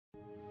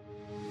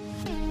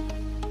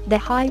The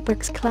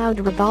HyperX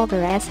Cloud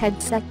Revolver S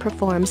headset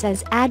performs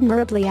as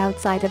admirably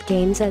outside of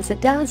games as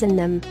it does in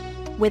them.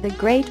 With a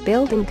great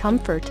built-in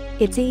comfort,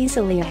 it's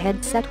easily a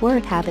headset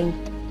worth having.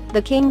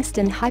 The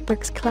Kingston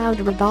HyperX Cloud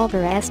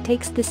Revolver S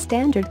takes the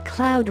standard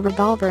Cloud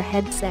Revolver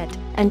headset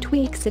and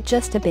tweaks it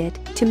just a bit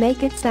to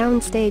make its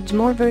soundstage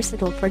more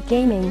versatile for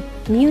gaming,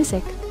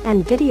 music,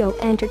 and video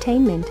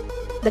entertainment.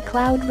 The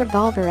Cloud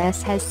Revolver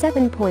S has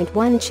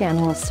 7.1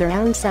 channels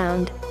surround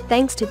sound,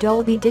 thanks to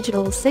Dolby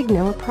Digital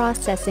signal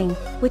processing,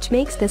 which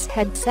makes this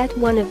headset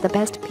one of the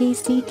best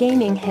PC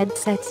gaming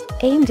headsets,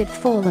 aimed at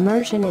full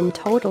immersion and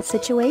total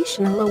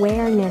situational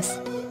awareness.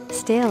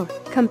 Still,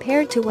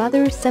 compared to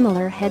other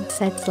similar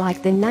headsets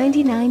like the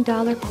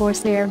 $99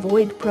 Corsair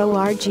Void Pro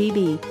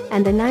RGB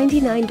and the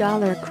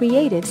 $99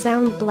 Creative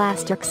Sound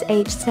Blaster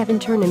XH7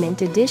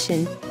 Tournament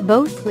Edition,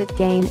 both with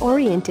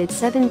game-oriented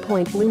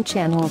 7.1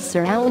 channels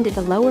surround at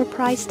a lower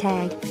price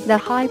tag, the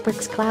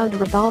HyperX Cloud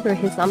Revolver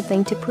has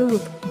something to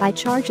prove by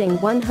charging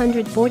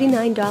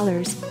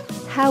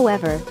 $149.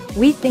 However,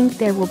 we think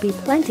there will be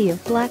plenty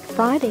of Black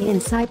Friday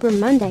and Cyber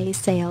Monday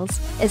sales,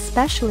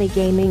 especially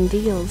gaming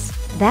deals,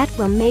 that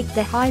will make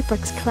the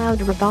HyperX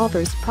Cloud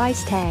Revolver's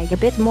price tag a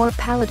bit more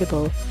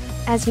palatable.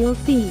 As you'll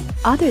see,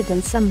 other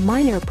than some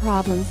minor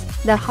problems,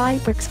 the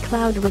HyperX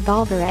Cloud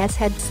Revolver S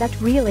headset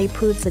really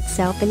proves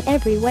itself in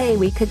every way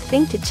we could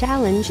think to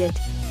challenge it.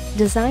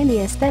 Design.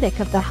 The aesthetic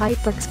of the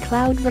HyperX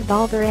Cloud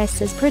Revolver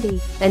S is pretty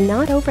and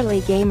not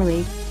overly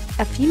gamery.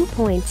 A few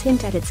points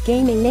hint at its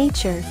gaming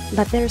nature,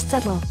 but they're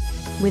subtle.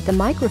 With the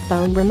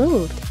microphone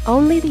removed,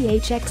 only the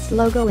HX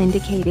logo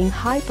indicating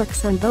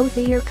HyperX on both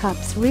ear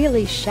cups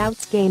really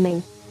shouts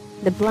gaming.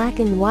 The black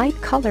and white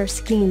color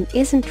scheme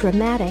isn't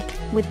dramatic,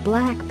 with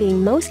black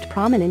being most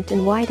prominent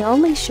and white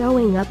only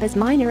showing up as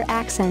minor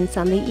accents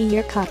on the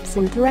ear cups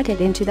and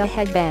threaded into the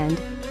headband.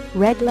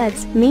 Red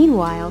LEDs,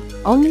 meanwhile,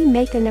 only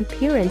make an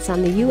appearance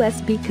on the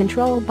USB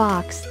control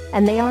box,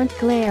 and they aren't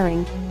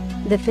glaring.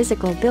 The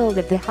physical build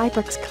of the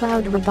HyperX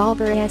Cloud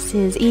Revolver S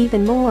is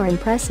even more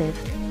impressive.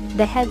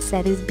 The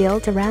headset is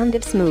built around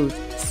a smooth,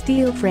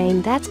 steel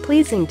frame that's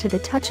pleasing to the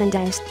touch and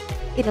taste.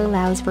 It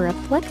allows for a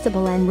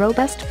flexible and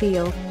robust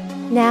feel.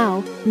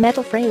 Now,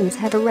 metal frames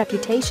have a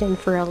reputation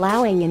for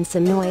allowing in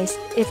some noise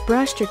if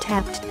brushed or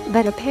tapped,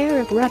 but a pair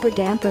of rubber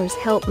dampers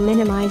help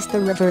minimize the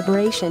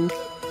reverberation.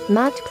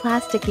 Matte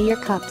plastic ear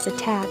cups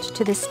attach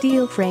to the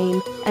steel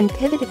frame and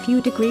pivot a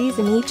few degrees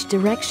in each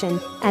direction,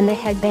 and the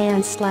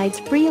headband slides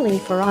freely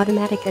for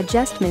automatic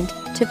adjustment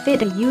to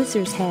fit a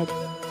user's head.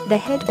 The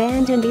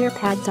headband and ear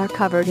pads are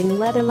covered in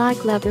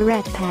leather-like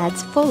Leatherette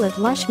pads full of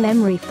lush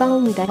memory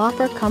foam that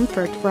offer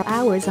comfort for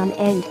hours on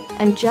end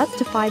and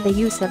justify the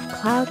use of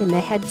cloud in the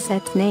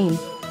headset's name.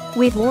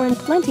 We've worn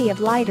plenty of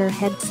lighter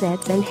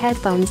headsets and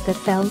headphones that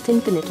felt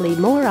infinitely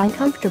more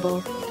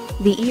uncomfortable.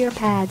 The ear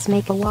pads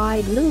make a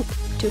wide loop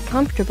to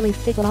comfortably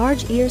fit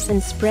large ears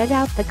and spread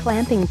out the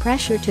clamping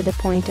pressure to the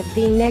point of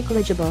being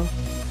negligible.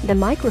 The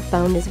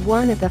microphone is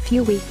one of the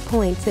few weak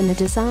points in the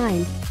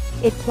design.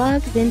 It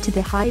plugs into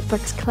the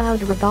HyperX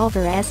Cloud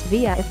Revolver S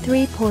via a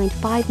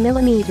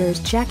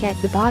 3.5mm jack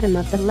at the bottom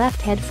of the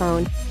left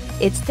headphone.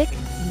 It's thick,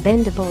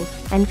 bendable,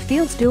 and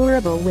feels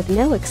durable with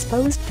no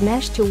exposed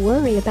mesh to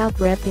worry about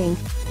ripping.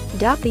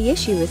 The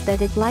issue is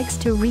that it likes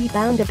to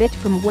rebound a bit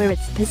from where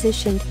it's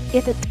positioned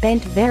if it's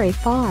bent very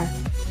far.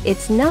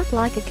 It's not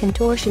like a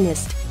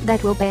contortionist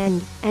that will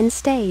bend and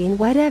stay in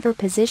whatever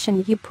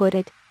position you put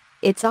it.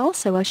 It's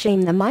also a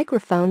shame the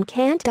microphone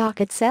can't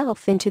dock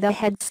itself into the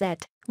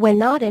headset when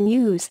not in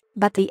use,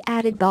 but the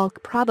added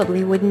bulk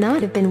probably would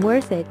not have been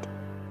worth it.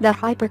 The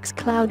HyperX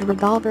Cloud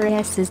Revolver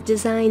S is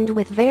designed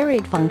with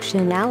varied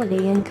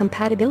functionality and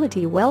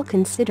compatibility well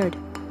considered.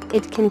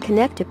 It can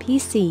connect to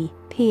PC,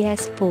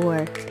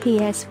 PS4,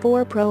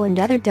 PS4 Pro and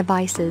other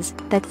devices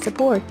that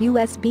support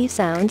USB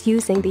sound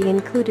using the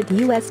included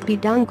USB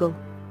dongle.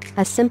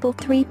 A simple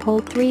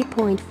 3-pole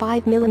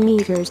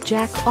 3.5mm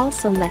jack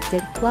also lets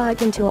it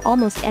plug into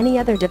almost any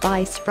other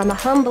device from a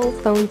humble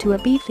phone to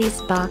a beefy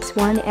Xbox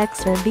One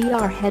X or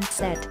VR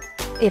headset.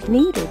 If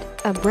needed,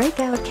 a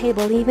breakout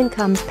cable even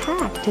comes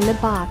packed in the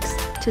box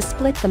to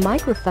split the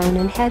microphone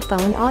and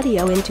headphone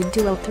audio into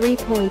dual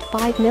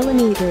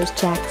 3.5mm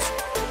jacks.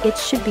 It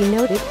should be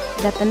noted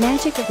that the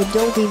magic of the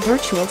Dolby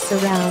Virtual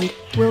Surround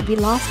will be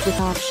lost with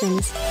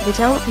options that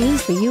don't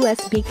use the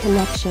USB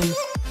connection.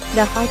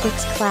 The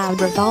HyperX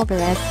Cloud Revolver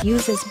S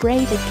uses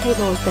braided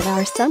cables that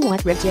are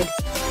somewhat rigid.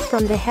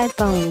 From the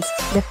headphones,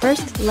 the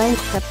first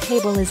length of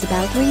cable is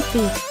about 3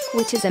 feet,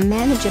 which is a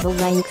manageable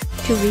length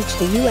to reach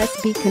the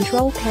USB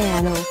control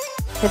panel.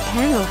 The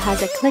panel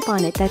has a clip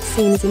on it that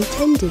seems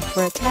intended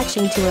for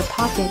attaching to a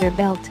pocket or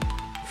belt.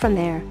 From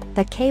there,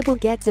 the cable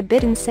gets a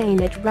bit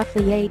insane at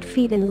roughly 8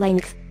 feet in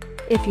length.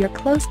 If you're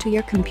close to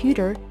your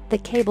computer, the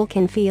cable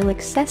can feel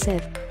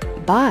excessive.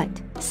 But,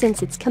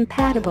 since it's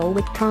compatible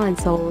with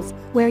consoles,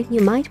 where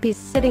you might be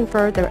sitting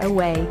further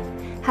away,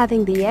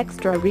 having the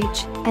extra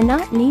reach and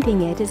not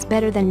needing it is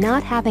better than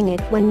not having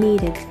it when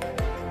needed.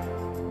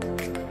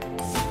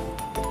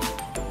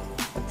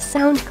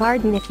 sound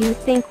garden. If you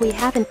think we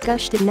haven't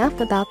gushed enough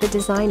about the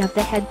design of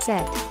the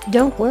headset,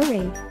 don't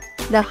worry.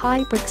 The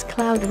HyperX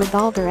Cloud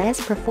Revolver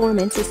S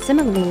performance is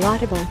similarly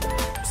laudable.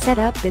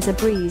 Setup is a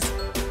breeze.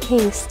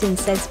 Kingston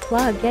says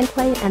plug and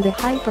play, and the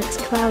HyperX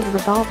Cloud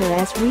Revolver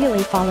S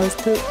really follows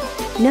through.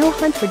 No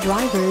hunt for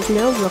drivers,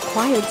 no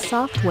required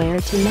software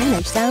to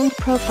manage sound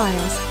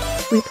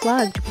profiles. We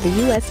plugged the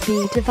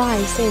USB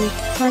device in,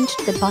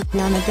 punched the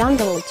button on the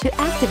dongle to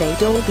activate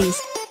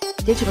Dolby's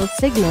digital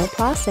signal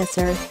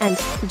processor, and,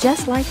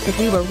 just like that,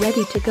 we were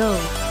ready to go.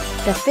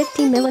 The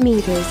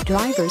 50mm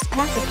drivers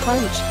pack a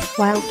punch,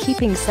 while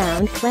keeping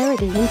sound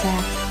clarity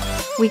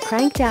intact. We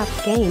cranked out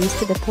games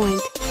to the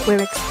point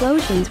where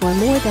explosions were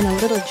more than a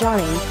little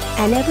jarring,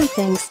 and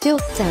everything still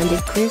sounded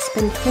crisp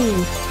and clean.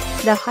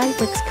 The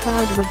HyperX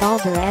Cloud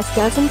Revolver S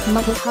doesn't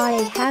muddle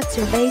hi-hats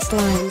or bass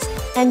lines,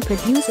 and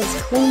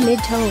produces clean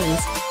mid-tones.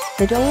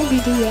 The Dolby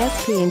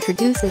DSP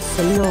introduces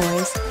some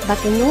noise, but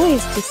the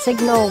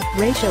noise-to-signal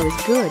ratio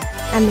is good,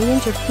 and the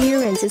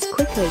interference is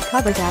quickly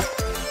covered up.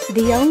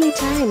 The only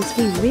times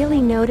we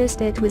really noticed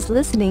it was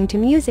listening to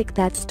music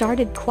that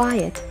started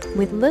quiet,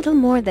 with little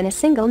more than a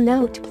single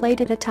note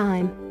played at a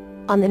time.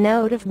 On the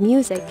note of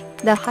music,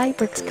 the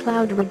HyperX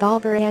Cloud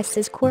Revolver S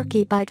is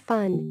quirky but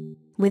fun.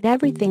 With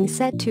everything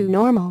set to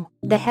normal,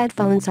 the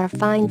headphones are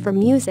fine for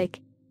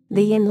music.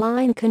 The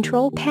inline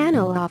control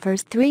panel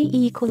offers 3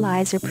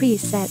 equalizer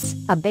presets,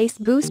 a bass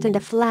boost and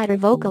a flatter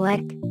vocal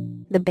echo.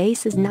 The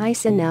bass is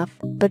nice enough,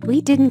 but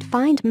we didn't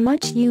find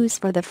much use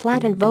for the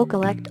flattened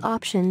vocal echo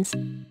options.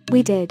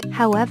 We did,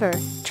 however,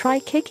 try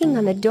kicking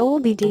on the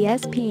Dolby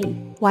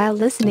DSP while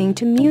listening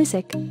to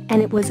music,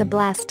 and it was a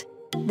blast.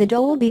 The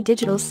Dolby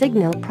digital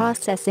signal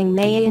processing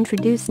may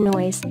introduce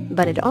noise,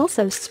 but it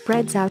also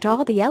spreads out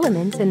all the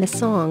elements in the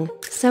song,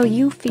 so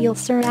you feel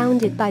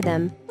surrounded by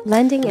them,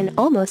 lending an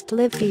almost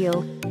live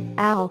feel.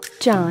 Al,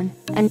 John,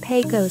 and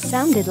Paco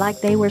sounded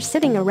like they were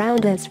sitting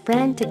around us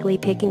frantically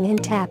picking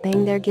and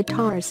tapping their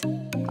guitars.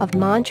 Of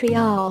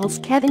Montreal's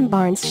Kevin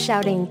Barnes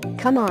shouting,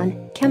 "Come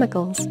on,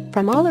 chemicals,"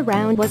 from all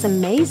around was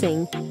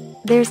amazing.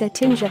 There's a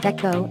tinge of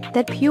echo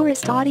that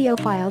purist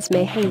audiophiles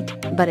may hate,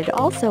 but it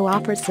also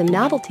offers some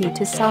novelty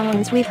to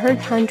songs we've heard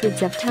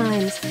hundreds of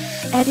times.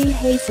 Eddie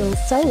Hazel's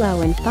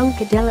solo and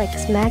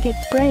Funkadelic's Maggot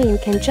Brain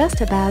can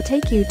just about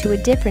take you to a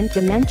different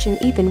dimension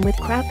even with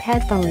crap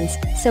headphones,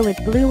 so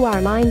it blew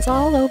our minds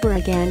all over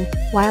again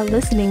while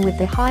listening with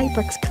the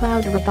HyperX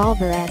Cloud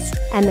Revolver S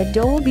and the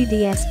Dolby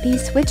DSP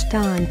switched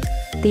on.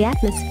 The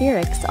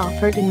atmospherics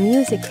offered in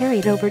music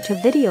carried over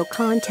to video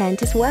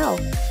content as well.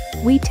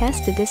 We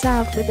tested this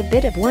out with a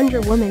bit of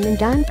Wonder Woman and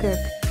Dunkirk.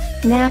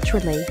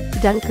 Naturally,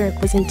 Dunkirk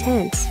was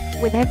intense,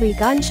 with every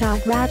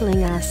gunshot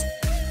rattling us.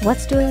 What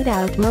stood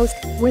out most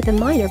were the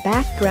minor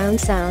background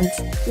sounds,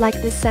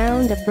 like the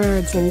sound of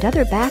birds and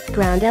other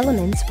background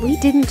elements we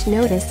didn't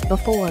notice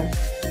before.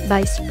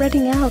 By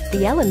spreading out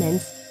the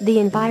elements, the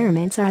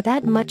environments are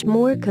that much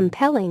more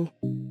compelling.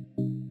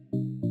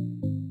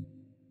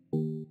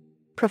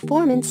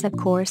 Performance, of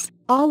course,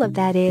 all of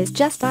that is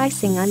just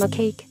icing on the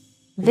cake.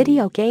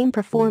 Video game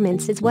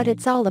performance is what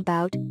it's all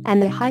about,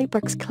 and the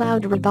HyperX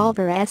Cloud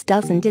Revolver S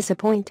doesn't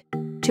disappoint.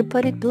 To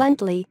put it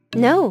bluntly,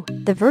 no,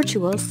 the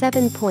virtual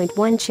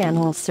 7.1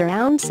 channel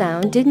surround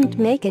sound didn't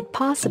make it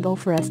possible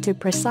for us to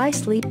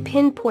precisely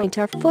pinpoint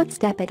our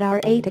footstep at our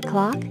 8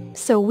 o'clock,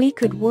 so we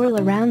could whirl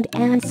around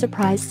and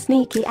surprise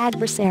sneaky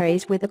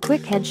adversaries with a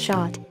quick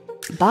headshot.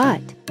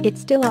 But it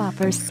still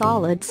offers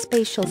solid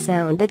spatial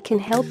sound that can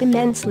help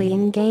immensely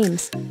in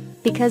games.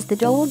 Because the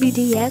Dolby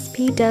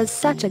DSP does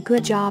such a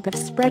good job of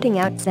spreading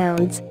out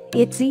sounds,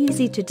 it's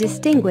easy to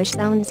distinguish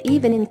sounds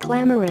even in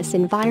clamorous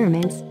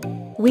environments.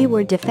 We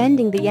were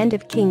defending the end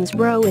of King's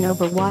Row in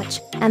Overwatch,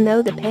 and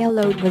though the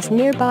payload was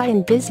nearby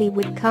and busy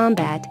with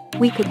combat,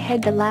 we could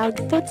head the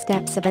loud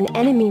footsteps of an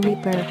enemy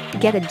Reaper,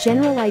 get a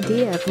general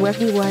idea of where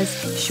he was.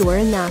 Sure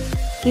enough,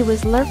 he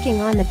was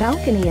lurking on the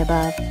balcony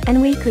above,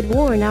 and we could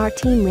warn our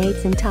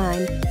teammates in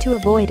time to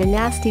avoid a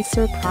nasty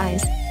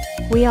surprise.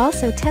 We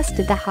also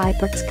tested the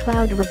HyperX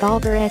Cloud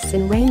Revolver S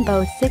in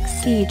Rainbow Six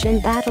Siege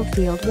and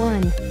Battlefield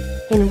 1.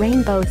 In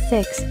Rainbow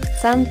Six,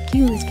 sound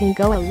cues can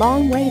go a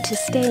long way to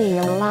staying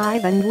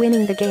alive and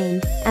winning the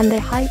game, and the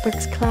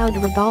HyperX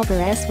Cloud Revolver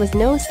S was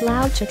no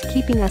slouch at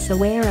keeping us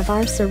aware of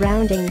our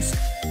surroundings.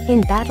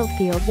 In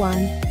Battlefield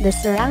 1, the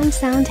surround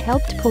sound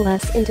helped pull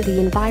us into the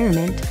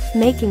environment,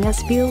 making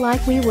us feel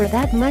like we were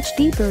that much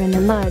deeper in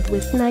the mud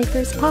with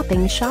snipers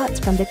popping shots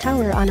from the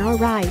tower on our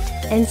right,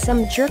 and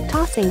some jerk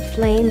tossing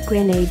flame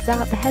grenades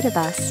up ahead of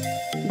us.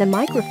 The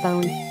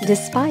microphone,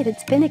 despite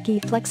its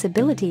finicky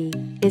flexibility,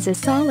 is a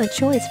solid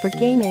choice for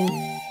gaming.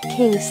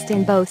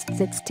 Kingston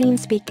boasts its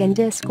TeamSpeak and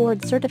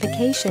Discord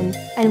certification,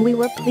 and we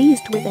were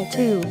pleased with it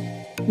too.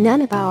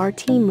 None of our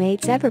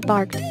teammates ever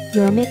barked,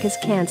 "Your mic is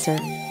cancer,"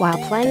 while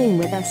playing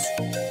with us.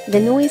 The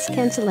noise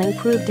cancelling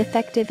proved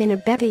effective in a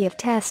bevy of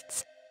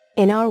tests.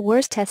 In our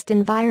worst test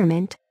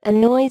environment, a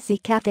noisy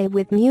cafe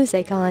with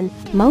music on,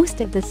 most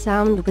of the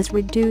sound was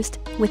reduced,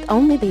 with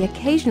only the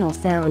occasional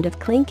sound of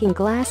clinking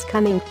glass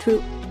coming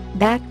through.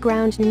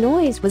 Background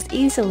noise was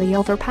easily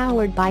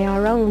overpowered by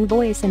our own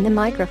voice in the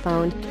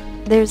microphone.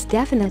 There's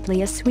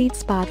definitely a sweet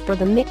spot for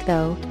the mic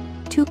though.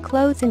 Too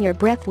close and your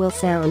breath will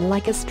sound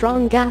like a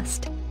strong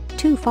gust.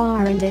 Too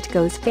far and it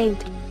goes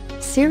faint.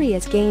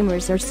 Serious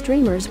gamers or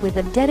streamers with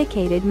a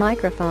dedicated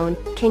microphone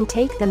can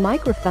take the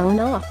microphone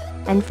off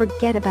and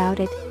forget about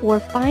it or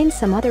find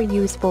some other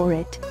use for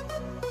it.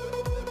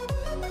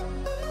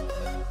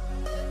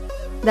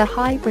 The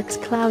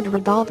HyperX Cloud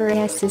Revolver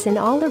S is an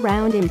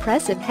all-around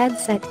impressive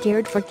headset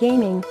geared for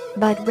gaming,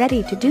 but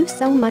ready to do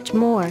so much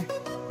more.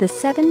 The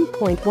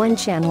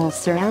 7.1 channel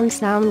surround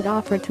sound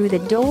offered through the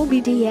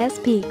Dolby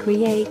DSP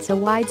creates a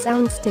wide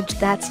soundstage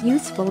that's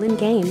useful in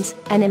games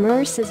and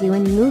immerses you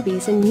in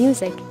movies and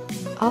music.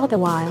 All the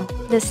while,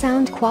 the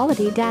sound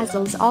quality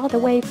dazzles all the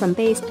way from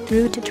bass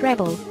through to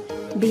treble.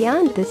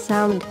 Beyond the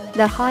sound,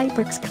 the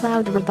HyperX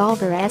Cloud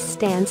Revolver S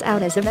stands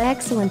out as an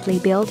excellently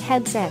built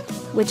headset,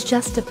 which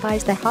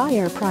justifies the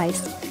higher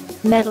price.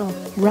 Metal,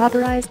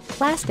 rubberized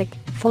plastic,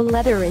 full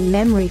leather and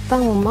memory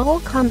foam all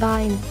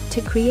combine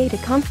to create a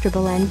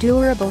comfortable and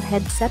durable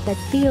headset that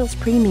feels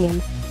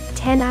premium.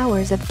 10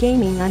 hours of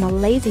gaming on a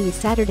lazy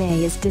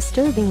Saturday is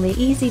disturbingly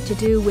easy to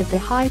do with the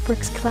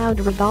HyperX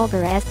Cloud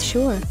Revolver S.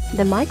 Sure,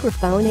 the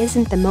microphone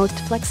isn't the most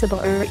flexible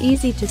or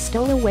easy to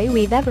stow away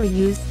we've ever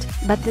used,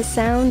 but the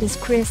sound is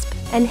crisp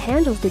and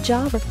handles the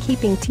job of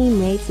keeping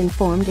teammates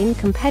informed in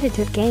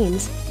competitive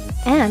games.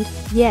 And,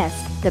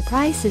 yes, the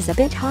price is a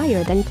bit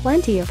higher than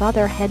plenty of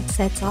other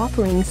headsets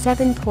offering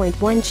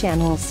 7.1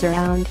 channel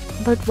surround,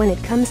 but when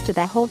it comes to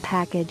the whole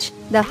package,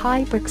 the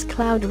HyperX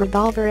Cloud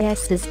Revolver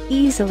S is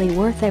easily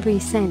worth every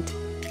cent.